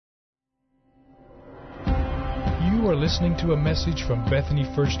are listening to a message from Bethany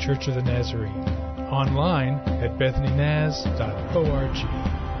First Church of the Nazarene, online at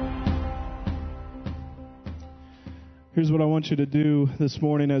bethanynaz.org. Here's what I want you to do this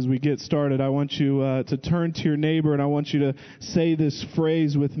morning as we get started. I want you to turn to your neighbor, and I want you to say this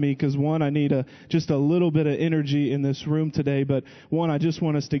phrase with me, because one, I need just a little bit of energy in this room today, but one, I just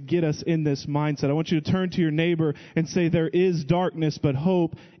want us to get us in this mindset. I want you to turn to your neighbor and say, there is darkness, but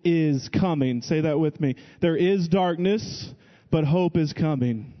hope is coming. Say that with me. There is darkness, but hope is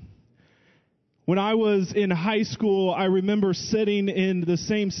coming. When I was in high school, I remember sitting in the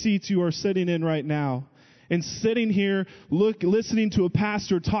same seats you are sitting in right now. And sitting here, listening to a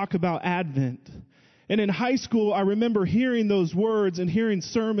pastor talk about Advent. And in high school, I remember hearing those words and hearing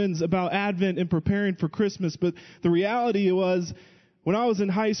sermons about Advent and preparing for Christmas. But the reality was, when I was in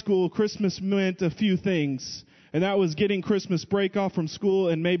high school, Christmas meant a few things. And that was getting Christmas break off from school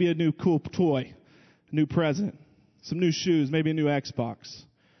and maybe a new cool toy, a new present, some new shoes, maybe a new Xbox.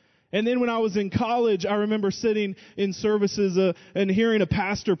 And then when I was in college, I remember sitting in services and hearing a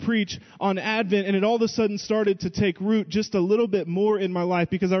pastor preach on Advent, and it all of a sudden started to take root just a little bit more in my life,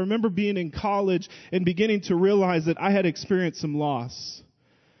 because I remember being in college and beginning to realize that I had experienced some loss.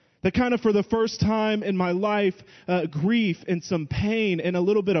 That kind of for the first time in my life, grief and some pain and a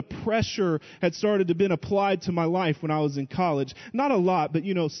little bit of pressure had started to been applied to my life when I was in college. Not a lot, but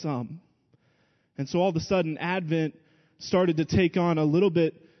some. And so all of a sudden, Advent started to take on a little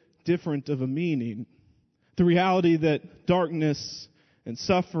bit different of a meaning. The reality that darkness and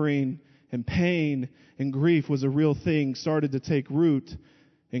suffering and pain and grief was a real thing started to take root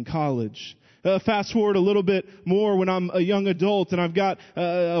in college. Fast forward a little bit more when I'm a young adult and I've got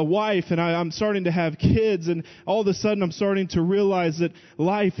a wife and I'm starting to have kids, and all of a sudden I'm starting to realize that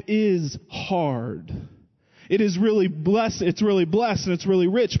life is hard. It is really blessed. It's really blessed and it's really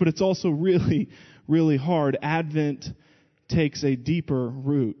rich, but it's also really, really hard. Advent takes a deeper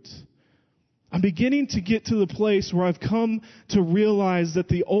root. I'm beginning to get to the place where I've come to realize that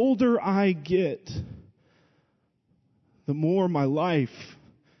the older I get, the more my life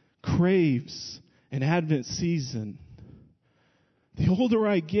craves an Advent season. The older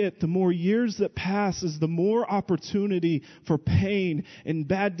I get, the more years that passes, the more opportunity for pain and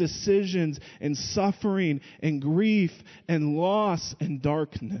bad decisions and suffering and grief and loss and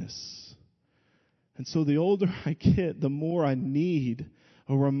darkness. And so the older I get, the more I need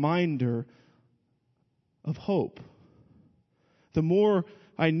a reminder of hope. The more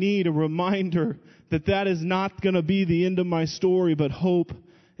I need a reminder that that is not going to be the end of my story, but hope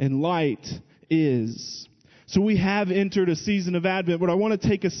and light is. So we have entered a season of Advent, but I want to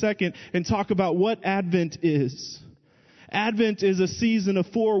take a second and talk about what Advent is. Advent is a season of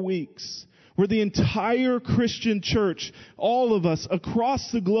 4 weeks where the entire Christian church, all of us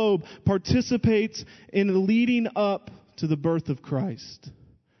across the globe, participates in leading up to the birth of Christ.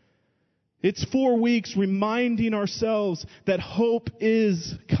 It's 4 weeks reminding ourselves that hope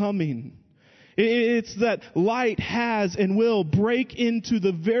is coming. It's that light has and will break into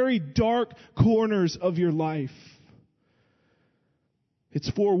the very dark corners of your life. It's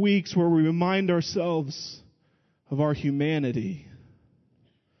 4 weeks where we remind ourselves of our humanity.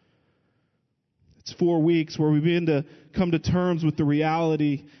 It's 4 weeks where we begin to come to terms with the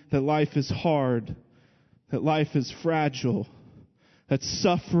reality that life is hard, that life is fragile, that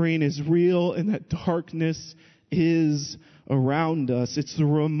suffering is real, and that darkness is around us. It's the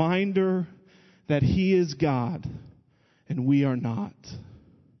reminder that He is God and we are not.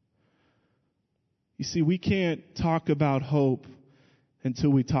 You see, we can't talk about hope until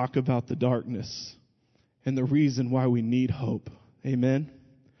we talk about the darkness and the reason why we need hope. Amen?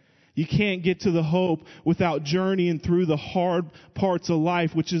 You can't get to the hope without journeying through the hard parts of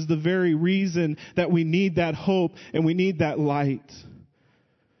life, which is the very reason that we need that hope and we need that light.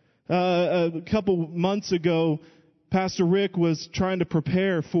 A couple months ago, Pastor Rick was trying to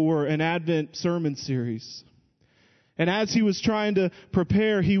prepare for an Advent sermon series. And as he was trying to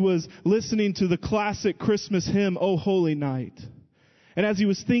prepare, he was listening to the classic Christmas hymn, "O Holy Night." And as he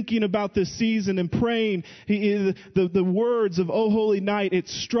was thinking about this season and praying, the words of "O Holy Night," it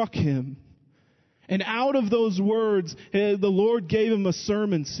struck him. And out of those words, the Lord gave him a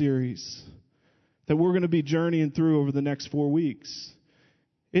sermon series that we're going to be journeying through over the next 4 weeks.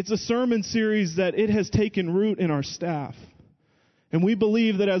 It's a sermon series that it has taken root in our staff. And we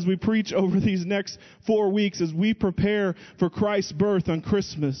believe that as we preach over these next 4 weeks, as we prepare for Christ's birth on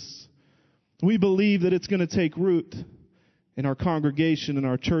Christmas, we believe that it's going to take root in our congregation and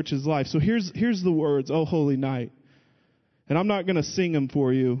our church's life. So here's the words, "O Holy Night." And I'm not going to sing them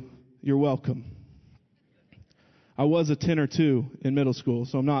for you. You're welcome. I was a tenor too in middle school,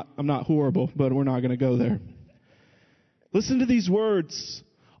 so I'm not horrible, but we're not going to go there. Listen to these words.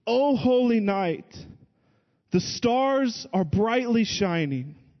 O holy night, the stars are brightly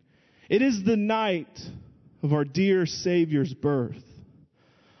shining. It is the night of our dear Savior's birth.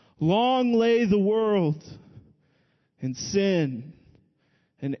 Long lay the world in sin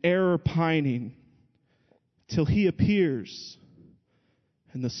and error pining, till he appears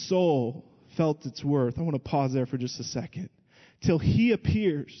and the soul felt its worth. I want to pause there for just a second. Till he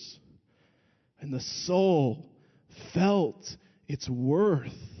appears and the soul felt its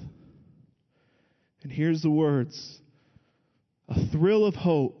worth. And here's the words. A thrill of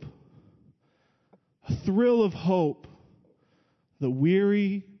hope. A thrill of hope. The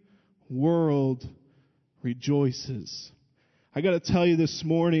weary world rejoices. I got to tell you this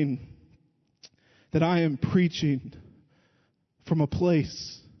morning that I am preaching from a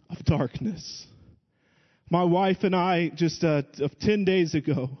place of darkness. My wife and I, just 10 days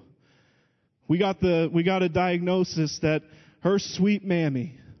ago, we got a diagnosis that her sweet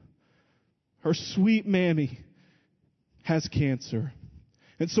mammy has cancer.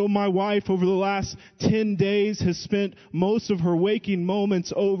 And so my wife, over the last 10 days, has spent most of her waking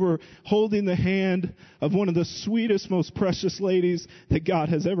moments over holding the hand of one of the sweetest, most precious ladies that God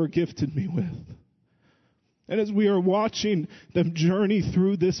has ever gifted me with. And as we are watching them journey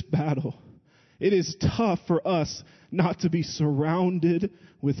through this battle, it is tough for us not to be surrounded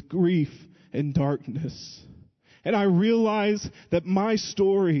with grief and darkness. And I realize that my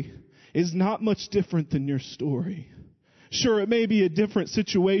story is not much different than your story. Sure, it may be a different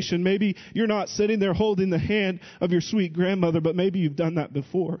situation. Maybe you're not sitting there holding the hand of your sweet grandmother, but maybe you've done that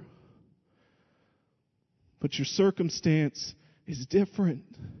before. But your circumstance is different.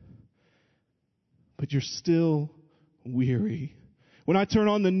 But you're still weary. When I turn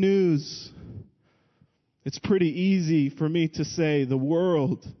on the news, it's pretty easy for me to say the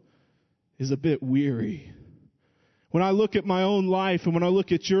world is a bit weary. When I look at my own life and when I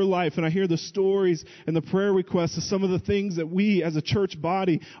look at your life and I hear the stories and the prayer requests of some of the things that we as a church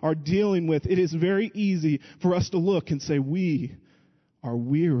body are dealing with, it is very easy for us to look and say, we are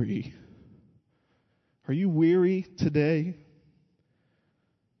weary. Are you weary today?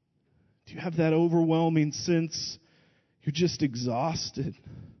 Do you have that overwhelming sense you're just exhausted?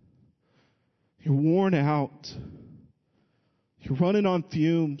 You're worn out. You're running on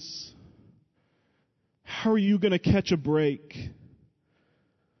fumes. How are you going to catch a break?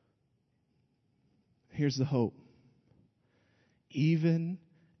 Here's the hope. Even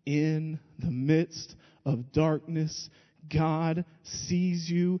in the midst of darkness, God sees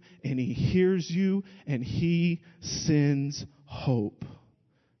you and He hears you and He sends hope.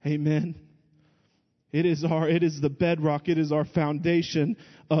 Amen. It is the bedrock. It is our foundation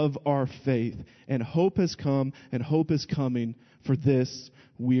of our faith. And hope has come and hope is coming for this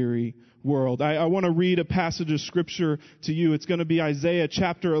weary world. I want to read a passage of Scripture to you. It's going to be Isaiah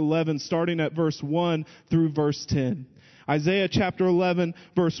chapter 11, starting at verse 1 through verse 10. Isaiah chapter 11,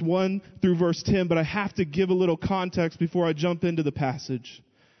 verse 1 through verse 10, but I have to give a little context before I jump into the passage.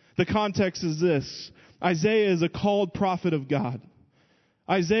 The context is this. Isaiah is a called prophet of God.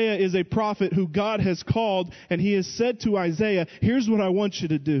 Isaiah is a prophet who God has called, and He has said to Isaiah, here's what I want you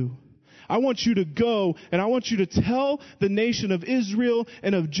to do. I want you to go and I want you to tell the nation of Israel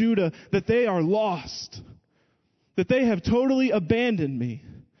and of Judah that they are lost, that they have totally abandoned me,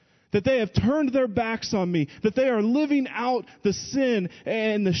 that they have turned their backs on me, that they are living out the sin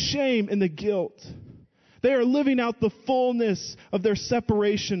and the shame and the guilt. They are living out the fullness of their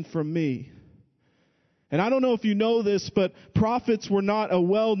separation from me. And I don't know if you know this, but prophets were not a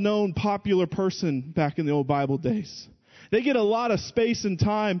well-known, popular person back in the old Bible days. They get a lot of space and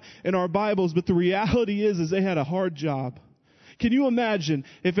time in our Bibles, but the reality is they had a hard job. Can you imagine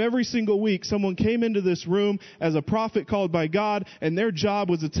if every single week someone came into this room as a prophet called by God and their job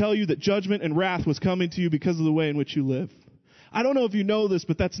was to tell you that judgment and wrath was coming to you because of the way in which you live? I don't know if you know this,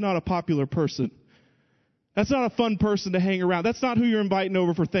 but that's not a popular person. That's not a fun person to hang around. That's not who you're inviting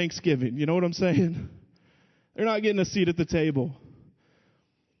over for Thanksgiving. You know what I'm saying? They're not getting a seat at the table.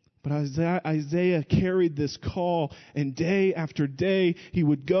 But Isaiah carried this call, and day after day he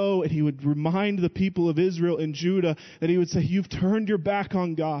would go and he would remind the people of Israel and Judah that he would say, you've turned your back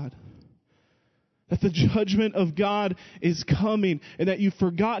on God. That the judgment of God is coming, and that you've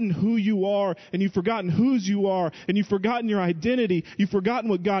forgotten who you are, and you've forgotten whose you are, and you've forgotten your identity. You've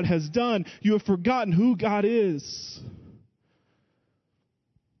forgotten what God has done. You have forgotten who God is.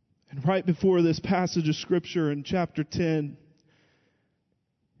 And right before this passage of Scripture in chapter 10,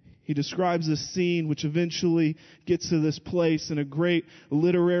 he describes this scene which eventually gets to this place in a great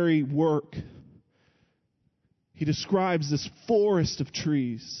literary work. He describes this forest of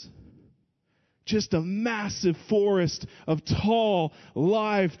trees. Just a massive forest of tall,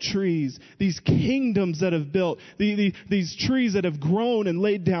 live trees. These kingdoms that have built. These trees that have grown and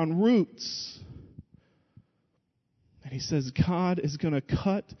laid down roots. And he says God is going to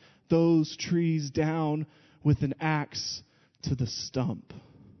cut those trees down with an axe to the stump.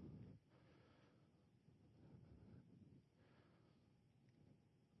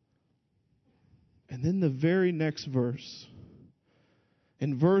 And then the very next verse,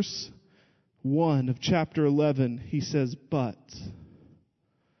 in verse 1 of chapter 11, he says, but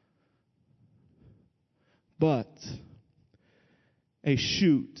a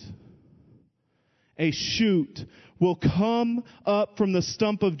shoot will come up from the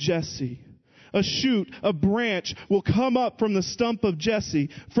stump of Jesse. A shoot, a branch will come up from the stump of Jesse.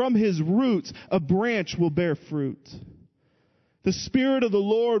 From his roots, a branch will bear fruit. The Spirit of the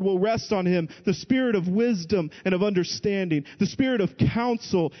Lord will rest on him, the Spirit of wisdom and of understanding, the Spirit of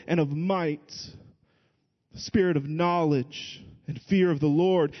counsel and of might, the Spirit of knowledge and fear of the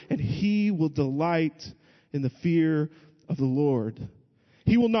Lord, and he will delight in the fear of the Lord.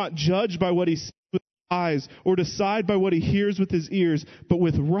 He will not judge by what he sees with his eyes or decide by what he hears with his ears, but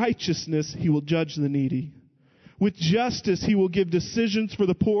with righteousness he will judge the needy. With justice he will give decisions for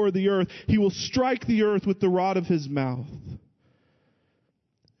the poor of the earth. He will strike the earth with the rod of his mouth.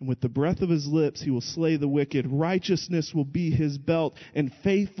 And with the breath of his lips he will slay the wicked. Righteousness will be his belt, and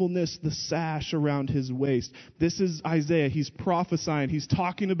faithfulness the sash around his waist. This is Isaiah. He's prophesying. He's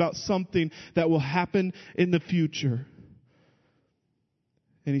talking about something that will happen in the future.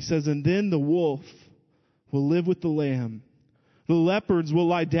 And he says, and then the wolf will live with the lamb. The leopards will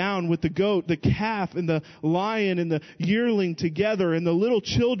lie down with the goat, the calf and the lion and the yearling together, and the little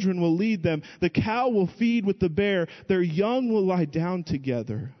children will lead them. The cow will feed with the bear. Their young will lie down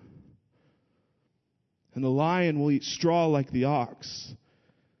together. And the lion will eat straw like the ox.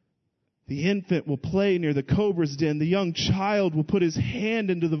 The infant will play near the cobra's den. The young child will put his hand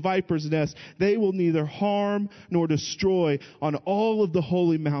into the viper's nest. They will neither harm nor destroy on all of the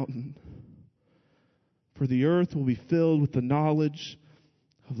holy mountain. For the earth will be filled with the knowledge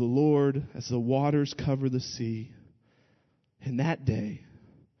of the Lord as the waters cover the sea. In that day,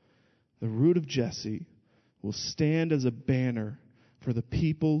 the root of Jesse will stand as a banner for the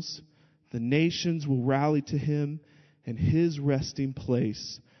peoples. The nations will rally to him, and his resting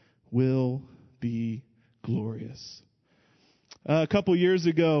place will be glorious. A couple years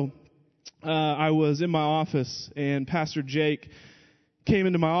ago, I was in my office, and Pastor Jake came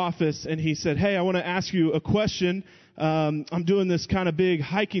into my office and he said, hey, I want to ask you a question. I'm doing this kind of big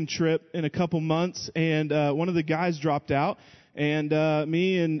hiking trip in a couple months, and one of the guys dropped out, and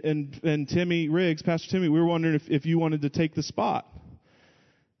me and Timmy Riggs, Pastor Timmy, we were wondering if you wanted to take the spot.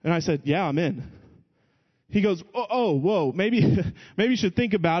 And I said, yeah, I'm in. He goes, whoa, maybe you should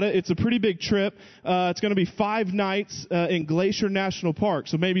think about it. It's a pretty big trip. It's going to be 5 nights in Glacier National Park,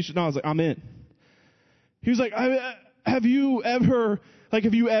 so maybe you should. No, I was like, I'm in. He was like, Have you ever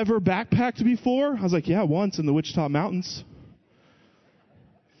backpacked before? I was like, yeah, once in the Wichita Mountains.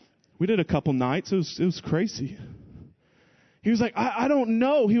 We did a couple nights. It was crazy. He was like, I don't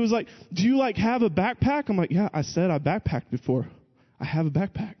know. He was like, do you have a backpack? I'm like, yeah, I said I backpacked before. I have a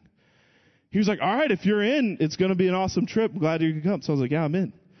backpack. He was like, all right, if you're in, it's going to be an awesome trip. I'm glad you could come. So I was like, yeah, I'm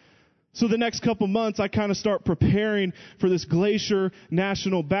in. So the next couple months, I kind of start preparing for this Glacier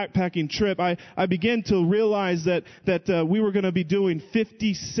National backpacking trip. I began to realize that we were going to be doing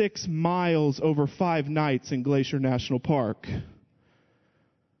 56 miles over 5 nights in Glacier National Park.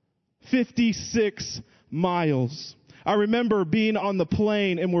 56 miles. I remember being on the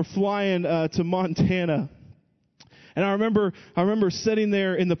plane, and we're flying to Montana. And I remember sitting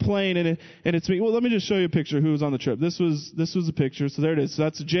there in the plane, and it's me. Well, let me just show you a picture of who was on the trip. This was a picture. So there it is. So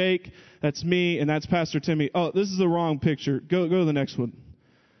that's Jake, that's me, and that's Pastor Timmy. Oh, this is the wrong picture. Go to the next one.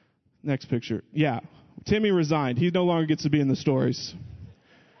 Next picture. Yeah. Timmy resigned. He no longer gets to be in the stories.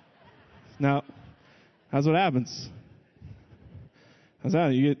 Now, that's what happens. How's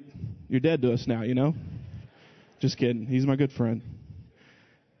that? You're dead to us now, you know? Just kidding. He's my good friend.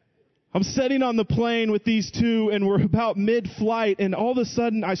 I'm sitting on the plane with these two, and we're about mid-flight, and all of a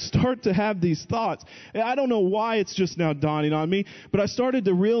sudden I start to have these thoughts. And I don't know why it's just now dawning on me, but I started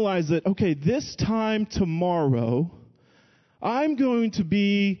to realize that, okay, this time tomorrow, I'm going to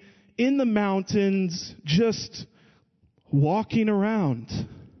be in the mountains just walking around.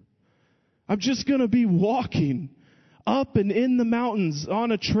 I'm just going to be walking up and in the mountains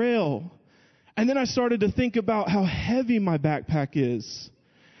on a trail. And then I started to think about how heavy my backpack is.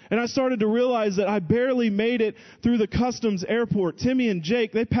 And I started to realize that I barely made it through the customs airport. Timmy and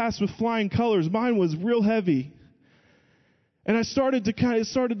Jake, they passed with flying colors. Mine was real heavy. And I started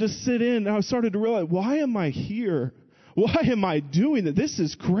to sit in, and I started to realize, why am I here? Why am I doing that? This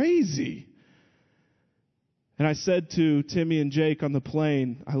is crazy. And I said to Timmy and Jake on the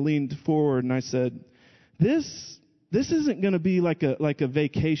plane, I leaned forward and I said, this isn't going to be like a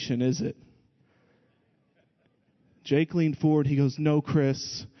vacation, is it? Jake leaned forward. He goes, no,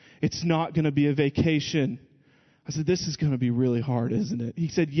 Chris, it's not going to be a vacation. I said, this is going to be really hard, isn't it? He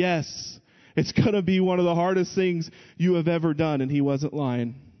said, yes, it's going to be one of the hardest things you have ever done. And he wasn't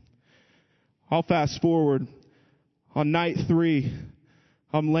lying. I'll fast forward. On night 3,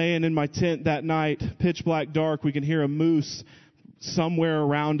 I'm laying in my tent that night, pitch black dark. We can hear a moose somewhere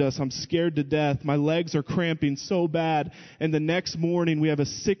around us. I'm scared to death. My legs are cramping so bad. And the next morning, we have a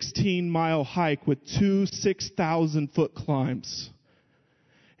 16-mile hike with 2 6,000-foot climbs.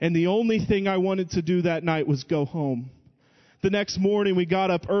 And the only thing I wanted to do that night was go home. The next morning, we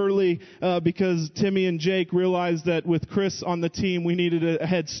got up early because Timmy and Jake realized that with Chris on the team, we needed a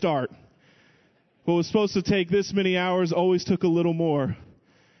head start. What was supposed to take this many hours always took a little more.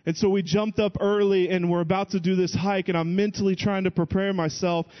 And so we jumped up early, and we're about to do this hike, and I'm mentally trying to prepare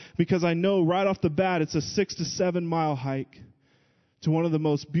myself because I know right off the bat it's a 6 to 7 mile hike to one of the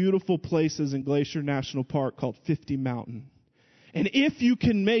most beautiful places in Glacier National Park called 50 Mountain. And if you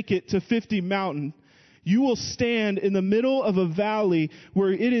can make it to 50 Mountain, you will stand in the middle of a valley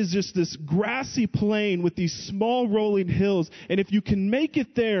where it is just this grassy plain with these small rolling hills. And if you can make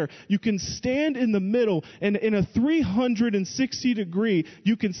it there, you can stand in the middle, and in a 360 degree,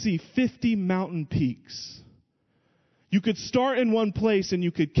 you can see 50 mountain peaks. You could start in one place and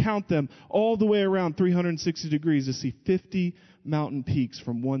you could count them all the way around 360 degrees to see 50 mountain peaks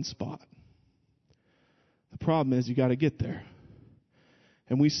from one spot. The problem is you got to get there.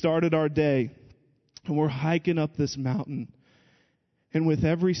 And we started our day, and we're hiking up this mountain. And with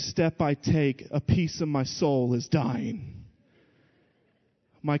every step I take, a piece of my soul is dying.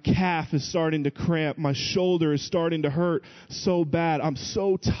 My calf is starting to cramp. My shoulder is starting to hurt so bad. I'm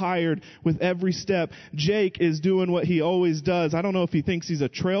so tired with every step. Jake is doing what he always does. I don't know if he thinks he's a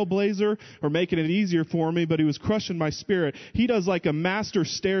trailblazer or making it easier for me, but he was crushing my spirit. He does like a master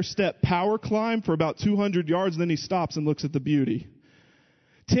stair-step power climb for about 200 yards, and then he stops and looks at the beauty.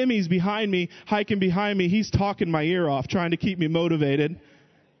 Timmy's behind me, hiking behind me. He's talking my ear off, trying to keep me motivated.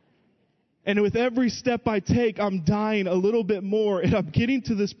 And with every step I take, I'm dying a little bit more. And I'm getting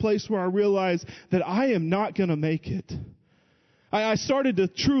to this place where I realize that I am not going to make it. I started to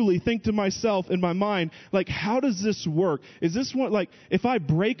truly think to myself in my mind, like, how does this work? Is this one, like, if I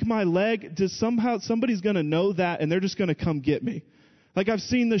break my leg, does somehow somebody's going to know that and they're just going to come get me? Like, I've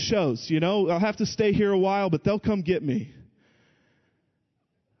seen the shows, you know. I'll have to stay here a while, but they'll come get me.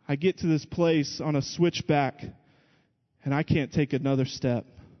 I get to this place on a switchback, and I can't take another step.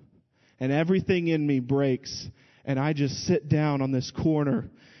 And everything in me breaks, and I just sit down on this corner,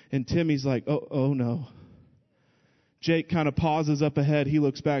 and Timmy's like, oh no. Jake kind of pauses up ahead. He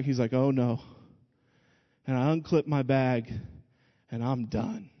looks back. He's like, oh no. And I unclip my bag, and I'm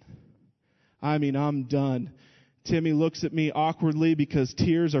done. I mean, I'm done. Timmy looks at me awkwardly because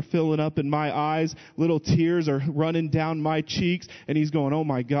tears are filling up in my eyes. Little tears are running down my cheeks. And he's going, oh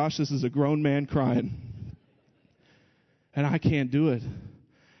my gosh, this is a grown man crying. And I can't do it.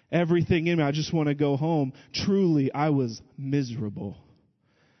 Everything in me, I just want to go home. Truly, I was miserable.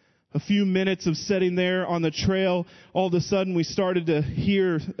 A few minutes of sitting there on the trail, all of a sudden we started to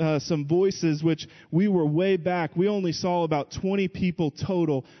hear some voices, which we were way back. We only saw about 20 people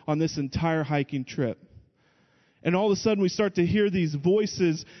total on this entire hiking trip. And all of a sudden we start to hear these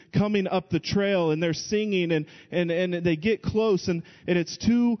voices coming up the trail, and they're singing, and they get close, and it's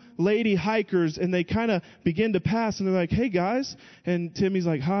 2 lady hikers, and they kind of begin to pass, and they're like, hey guys. And Timmy's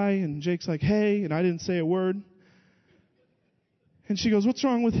like, hi, and Jake's like, hey, and I didn't say a word. And she goes, what's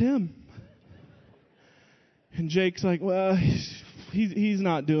wrong with him? And Jake's like, well, he's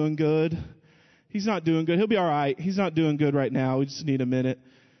not doing good. He's not doing good. He'll be all right. He's not doing good right now. We just need a minute.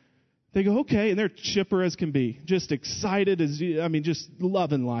 They go, okay, and they're chipper as can be, just excited just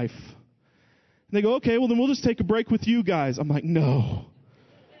loving life. And they go, okay, well then we'll just take a break with you guys. I'm like, no.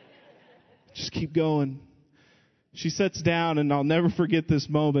 Just keep going. She sits down, and I'll never forget this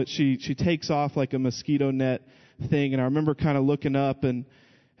moment. She takes off like a mosquito net thing, and I remember kind of looking up, and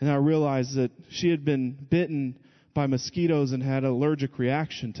I realized that she had been bitten by mosquitoes and had an allergic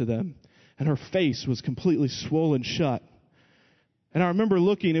reaction to them. And her face was completely swollen shut. And I remember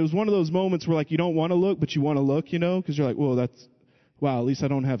looking. It was one of those moments where, like, you don't want to look, but you want to look, you know, because you're like, wow, at least I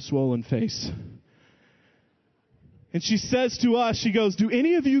don't have swollen face. And she says to us, she goes, do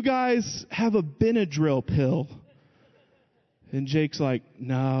any of you guys have a Benadryl pill? And Jake's like,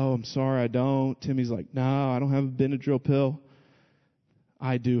 no, I'm sorry, I don't. Timmy's like, no, I don't have a Benadryl pill.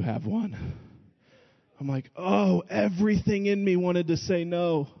 I do have one. I'm like, oh, everything in me wanted to say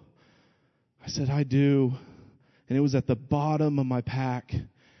no. I said, I do. And it was at the bottom of my pack.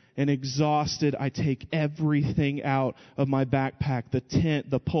 And exhausted, I take everything out of my backpack, the tent,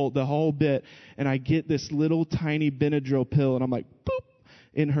 the pole, the whole bit. And I get this little tiny Benadryl pill, and I'm like, boop,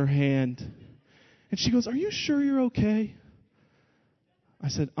 in her hand. And she goes, are you sure you're okay? I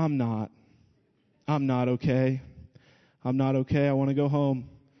said, I'm not. I'm not okay. I'm not okay. I want to go home.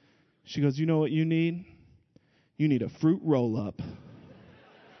 She goes, you know what you need? You need a fruit roll-up.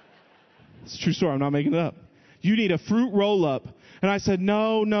 It's a true story. I'm not making it up. You need a fruit roll-up. And I said,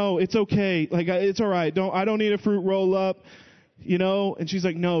 no, it's okay. Like, it's all right. I don't need a fruit roll-up, you know? And she's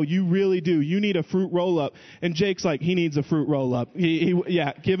like, no, you really do. You need a fruit roll-up. And Jake's like, he needs a fruit roll-up.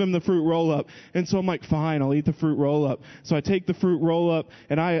 Yeah, give him the fruit roll-up. And so I'm like, fine, I'll eat the fruit roll-up. So I take the fruit roll-up,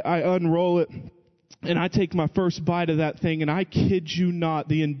 and I unroll it. And I take my first bite of that thing, and I kid you not,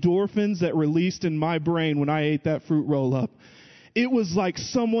 the endorphins that released in my brain when I ate that fruit roll-up, it was like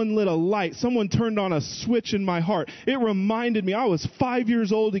someone lit a light. Someone turned on a switch in my heart. It reminded me I was 5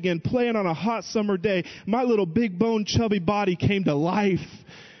 years old again, playing on a hot summer day. My little big bone chubby body came to life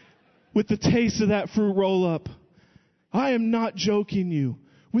with the taste of that fruit roll-up. I am not joking you.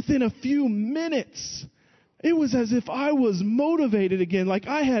 Within a few minutes, it was as if I was motivated again, like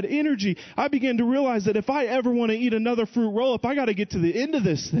I had energy. I began to realize that if I ever want to eat another fruit roll-up, I got to get to the end of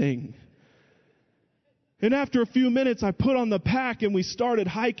this thing. And after a few minutes, I put on the pack and we started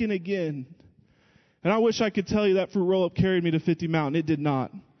hiking again. And I wish I could tell you that fruit roll-up carried me to 50 Mountain. It did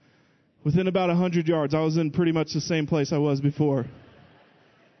not. Within about 100 yards, I was in pretty much the same place I was before.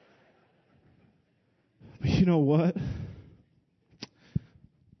 But you know what?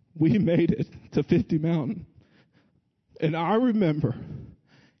 We made it to 50 Mountain. And I remember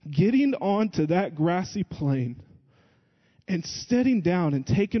getting onto that grassy plain and sitting down and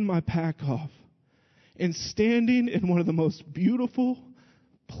taking my pack off and standing in one of the most beautiful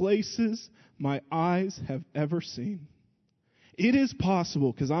places my eyes have ever seen. It is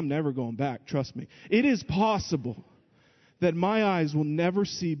possible, because I'm never going back, trust me. It is possible that my eyes will never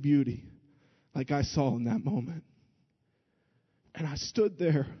see beauty like I saw in that moment. And I stood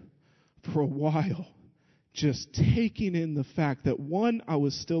there for a while, just taking in the fact that, one, I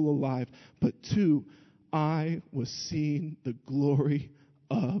was still alive, but two, I was seeing the glory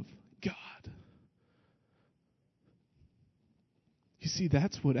of God. You see,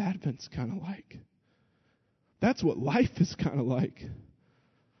 that's what Advent's kind of like. That's what life is kind of like.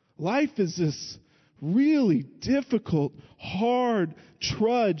 Life is this really difficult, hard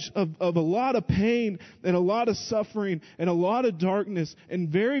trudge of a lot of pain and a lot of suffering and a lot of darkness and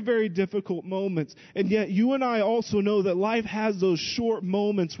very, very difficult moments. And yet you and I also know that life has those short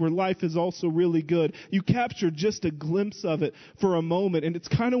moments where life is also really good. You capture just a glimpse of it for a moment, and it's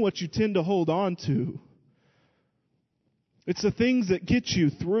kind of what you tend to hold on to. It's the things that get you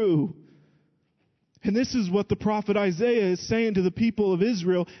through. And this is what the prophet Isaiah is saying to the people of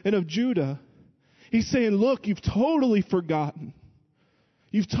Israel and of Judah. He's saying, look, you've totally forgotten.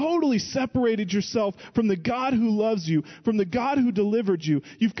 You've totally separated yourself from the God who loves you, from the God who delivered you.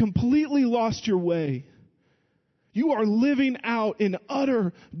 You've completely lost your way. You are living out in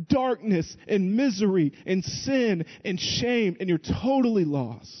utter darkness and misery and sin and shame, and you're totally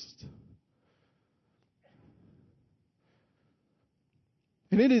lost.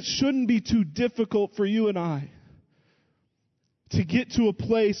 And it shouldn't be too difficult for you and I to get to a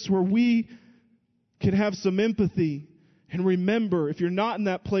place where we can have some empathy and remember, if you're not in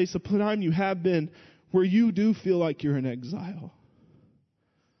that place, a time you have been where you do feel like you're in exile,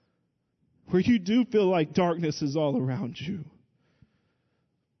 where you do feel like darkness is all around you,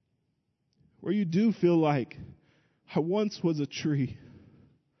 where you do feel like, I once was a tree.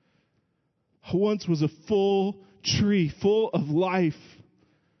 I once was a full tree, full of life,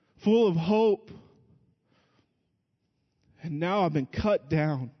 full of hope. And now I've been cut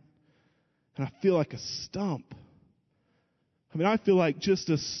down. And I feel like a stump. I mean, I feel like just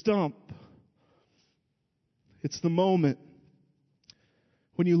a stump. It's the moment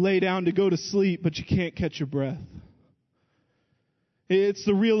when you lay down to go to sleep, but you can't catch your breath. It's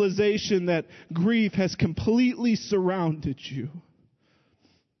the realization that grief has completely surrounded you.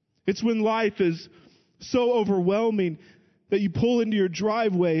 It's when life is so overwhelming that you pull into your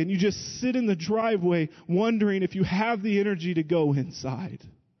driveway and you just sit in the driveway wondering if you have the energy to go inside.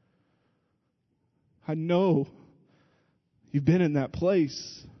 I know you've been in that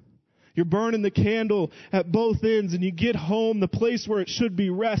place. You're burning the candle at both ends, and you get home, the place where it should be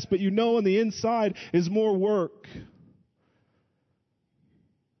rest, but you know on the inside is more work.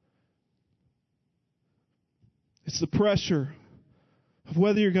 It's the pressure of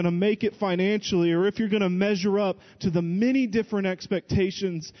whether you're going to make it financially or if you're going to measure up to the many different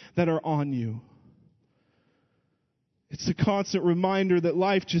expectations that are on you. It's a constant reminder that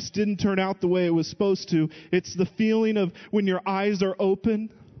life just didn't turn out the way it was supposed to. It's the feeling of when your eyes are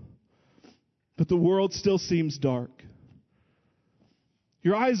open, but the world still seems dark.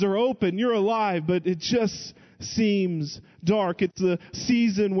 Your eyes are open, you're alive, but it just seems dark. It's a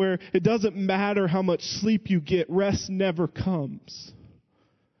season where it doesn't matter how much sleep you get, rest never comes.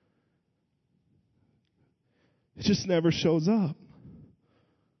 It just never shows up.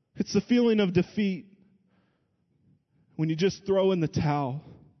 It's the feeling of defeat when you just throw in the towel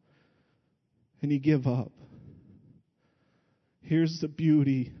and you give up. Here's the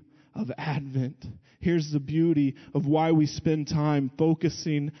beauty of Advent. Here's the beauty of why we spend time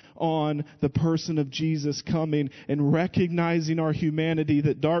focusing on the person of Jesus coming and recognizing our humanity,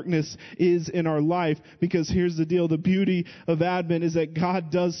 that darkness is in our life. Because here's the deal. The beauty of Advent is that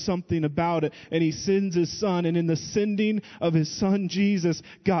God does something about it, and He sends His Son. And in the sending of His Son, Jesus,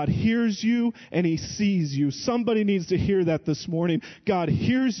 God hears you and He sees you. Somebody needs to hear that this morning. God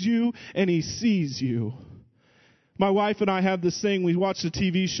hears you and He sees you. My wife and I have this thing. We watched a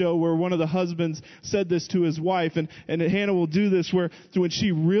TV show where one of the husbands said this to his wife, and Hannah will do this where when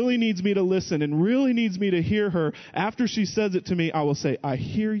she really needs me to listen and really needs me to hear her, after she says it to me, I will say, I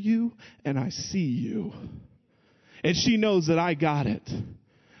hear you and I see you. And she knows that I got it.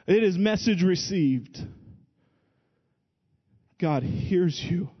 It is message received. God hears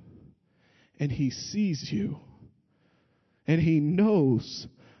you and He sees you. And He knows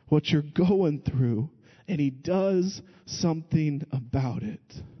what you're going through. And He does something about it.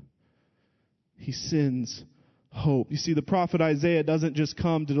 He sends hope. You see, the prophet Isaiah doesn't just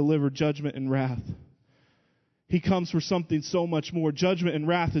come to deliver judgment and wrath. He comes for something so much more. Judgment and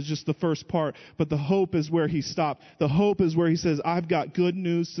wrath is just the first part, but the hope is where He stopped. The hope is where He says, I've got good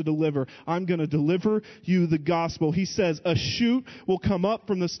news to deliver. I'm going to deliver you the gospel. He says, a shoot will come up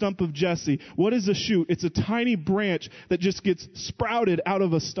from the stump of Jesse. What is a shoot? It's a tiny branch that just gets sprouted out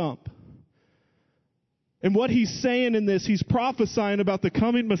of a stump. And what He's saying in this, He's prophesying about the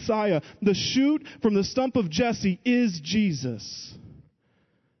coming Messiah. The shoot from the stump of Jesse is Jesus.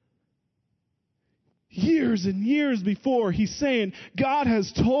 Years and years before, He's saying, God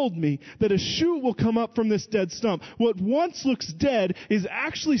has told me that a shoot will come up from this dead stump. What once looks dead is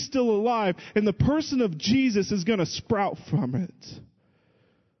actually still alive, and the person of Jesus is going to sprout from it.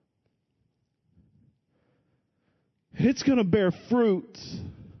 And it's going to bear fruit.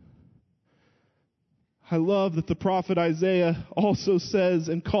 I love that the prophet Isaiah also says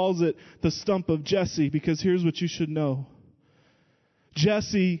and calls it the stump of Jesse, because here's what you should know.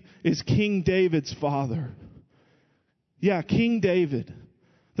 Jesse is King David's father. Yeah, King David.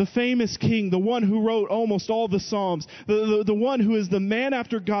 The famous king, the one who wrote almost all the Psalms, the one who is the man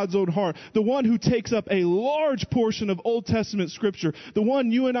after God's own heart, the one who takes up a large portion of Old Testament Scripture, the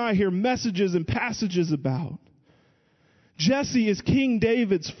one you and I hear messages and passages about. Jesse is King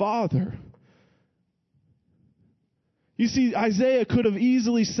David's father. You see, Isaiah could have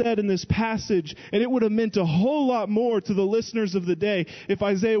easily said in this passage, and it would have meant a whole lot more to the listeners of the day if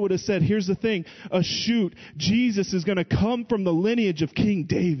Isaiah would have said, here's the thing, a shoot, Jesus is going to come from the lineage of King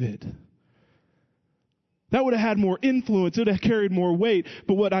David. That would have had more influence. It would have carried more weight.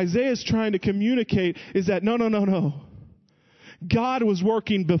 But what Isaiah is trying to communicate is that no. God was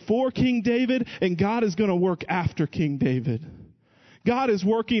working before King David, and God is going to work after King David. God is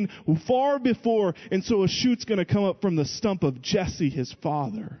working far before, and so a shoot's going to come up from the stump of Jesse, his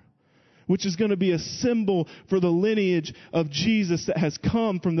father, which is going to be a symbol for the lineage of Jesus that has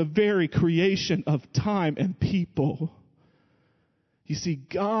come from the very creation of time and people. You see,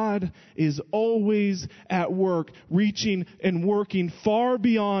 God is always at work, reaching and working far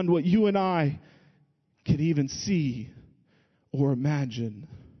beyond what you and I can even see or imagine.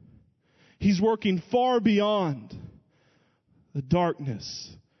 He's working far beyond the darkness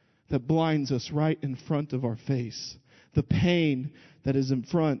that blinds us right in front of our face. The pain that is in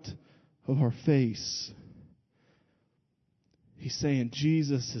front of our face. He's saying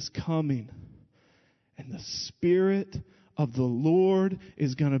Jesus is coming. And the Spirit of the Lord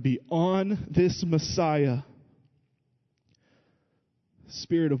is going to be on this Messiah.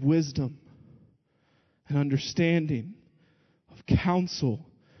 Spirit of wisdom and understanding, of counsel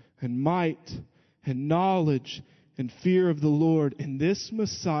and might and knowledge and fear of the Lord. And this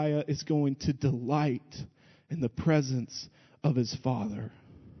Messiah is going to delight in the presence of His Father.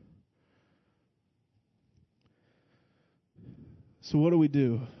 So what do we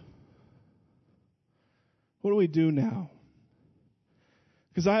do? What do we do now?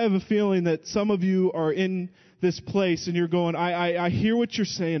 Because I have a feeling that some of you are in this place and you're going, I hear what you're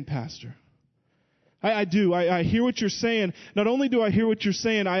saying, Pastor. I do. I hear what you're saying. Not only do I hear what you're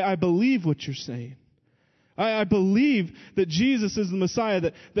saying, I believe what you're saying. I believe that Jesus is the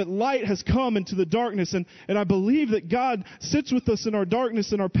Messiah, that light has come into the darkness, and I believe that God sits with us in our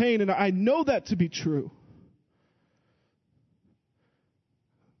darkness and our pain, and I know that to be true.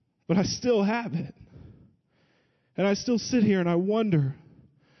 But I still have it. And I still sit here and I wonder,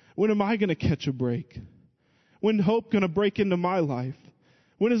 when am I going to catch a break? When hope going to break into my life?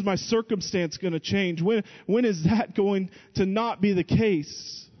 When is my circumstance going to change? When is that going to not be the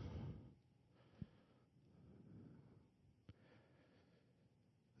case?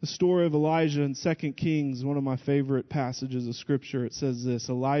 The story of Elijah in 2 Kings, one of my favorite passages of Scripture, it says this: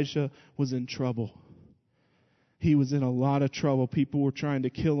 Elijah was in trouble. He was in a lot of trouble. People were trying to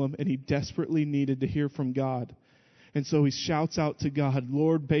kill him, and he desperately needed to hear from God. And so he shouts out to God,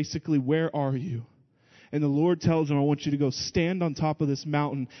 Lord, basically, where are you? And the Lord tells him, I want you to go stand on top of this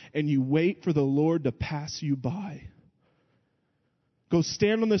mountain, and you wait for the Lord to pass you by. Go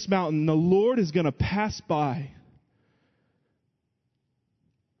stand on this mountain, and the Lord is going to pass by.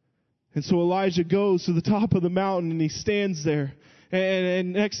 And so Elijah goes to the top of the mountain and he stands there.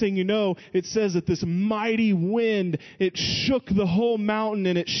 And next thing you know, it says that this mighty wind, it shook the whole mountain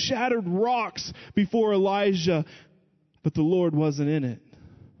and it shattered rocks before Elijah. But the Lord wasn't in it.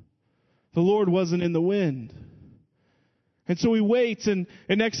 The Lord wasn't in the wind. And so he waits, and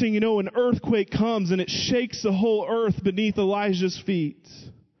next thing you know, an earthquake comes and it shakes the whole earth beneath Elijah's feet.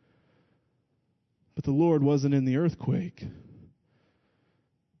 But the Lord wasn't in the earthquake.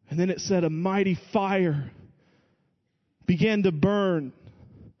 And then it said a mighty fire began to burn,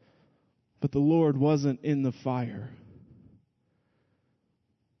 but the Lord wasn't in the fire.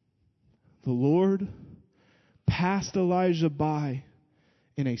 The Lord passed Elijah by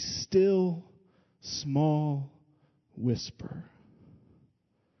in a still, small whisper.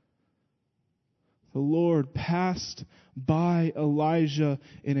 The Lord passed by Elijah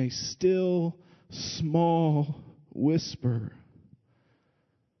in a still, small whisper.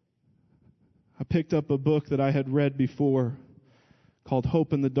 I picked up a book that I had read before called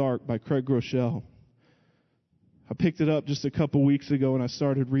Hope in the Dark by Craig Groeschel. I picked it up just a couple weeks ago and I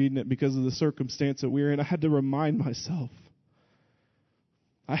started reading it because of the circumstance that we were in. I had to remind myself.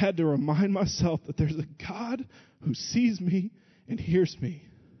 That there's a God who sees me and hears me.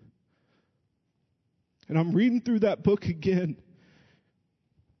 And I'm reading through that book again,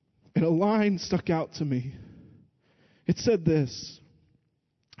 and a line stuck out to me. It said this.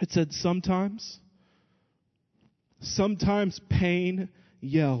 It said, sometimes pain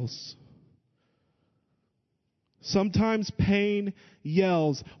yells. Sometimes pain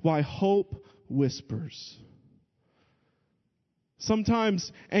yells while hope whispers.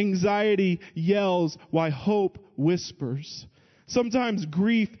 Sometimes anxiety yells while hope whispers. Sometimes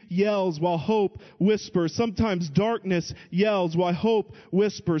grief yells while hope whispers. Sometimes darkness yells while hope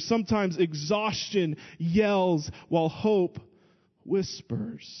whispers. Sometimes exhaustion yells while hope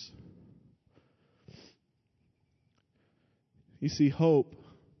whispers. You see, hope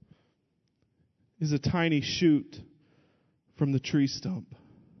is a tiny shoot from the tree stump.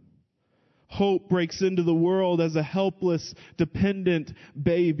 Hope breaks into the world as a helpless, dependent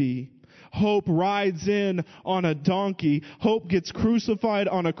baby. Hope rides in on a donkey. Hope gets crucified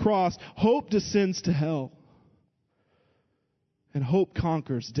on a cross. Hope descends to hell. And hope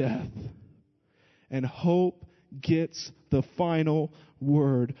conquers death. And hope gets the final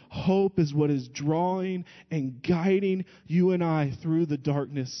word. Hope is what is drawing and guiding you and I through the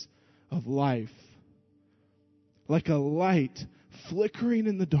darkness of life. Like a light flickering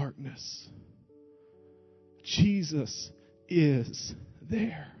in the darkness. Jesus is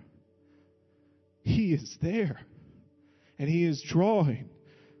there. He is there. And He is drawing.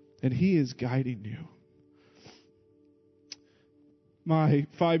 And He is guiding you. My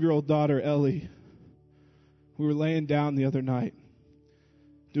 5-year-old daughter, Ellie, we were laying down the other night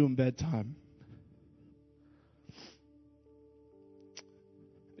doing bedtime.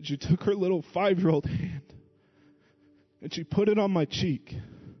 And she took her little 5-year-old hand and she put it on my cheek.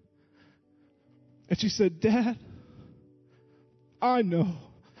 And she said, Dad, I know.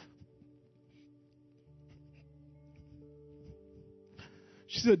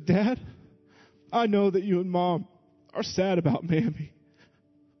 She said, Dad, I know that you and Mom are sad about Mammy.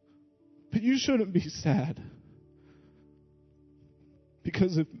 But you shouldn't be sad.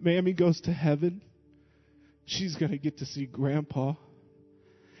 Because if Mammy goes to heaven, she's going to get to see Grandpa.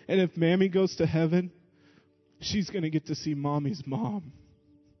 And if Mammy goes to heaven, she's going to get to see Mommy's mom.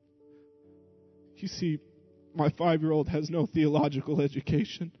 You see, my 5-year-old has no theological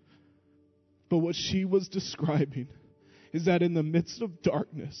education. But what she was describing is that in the midst of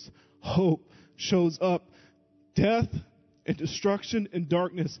darkness, hope shows up. Death and destruction and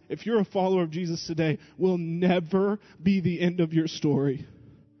darkness, if you're a follower of Jesus today, will never be the end of your story.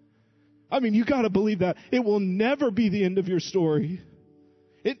 I mean, you got to believe that. It will never be the end of your story.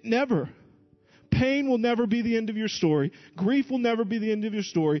 It never. Pain will never be the end of your story. Grief will never be the end of your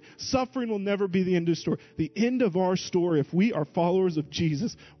story. Suffering will never be the end of your story. The end of our story, if we are followers of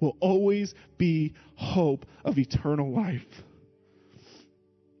Jesus, will always be hope of eternal life.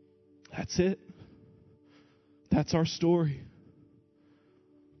 That's it. That's our story.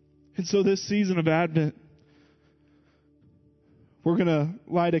 And so this season of Advent, we're going to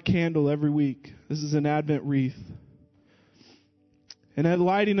light a candle every week. This is an Advent wreath. And that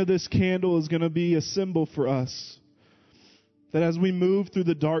lighting of this candle is going to be a symbol for us that as we move through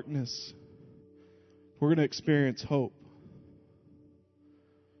the darkness, we're going to experience hope.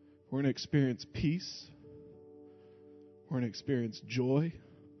 We're going to experience peace. We're going to experience joy.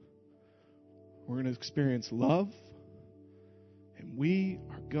 We're going to experience love. And we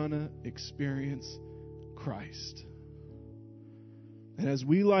are going to experience Christ. And as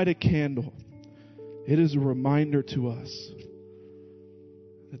we light a candle, it is a reminder to us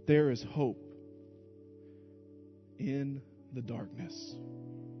that there is hope in the darkness.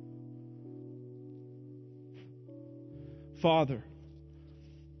 Father,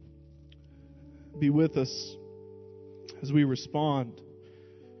 be with us as we respond.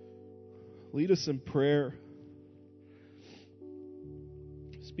 Lead us in prayer.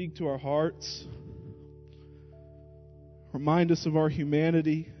 Speak to our hearts. Remind us of our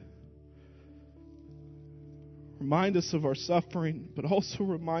humanity. Remind us of our suffering, but also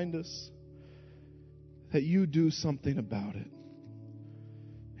remind us that you do something about it.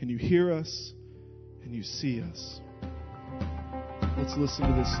 And you hear us and you see us. Let's listen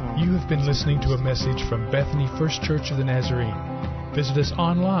to this song. You have been listening to a message from Bethany First Church of the Nazarene. Visit us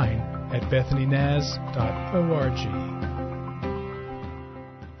online at bethanynaz.org.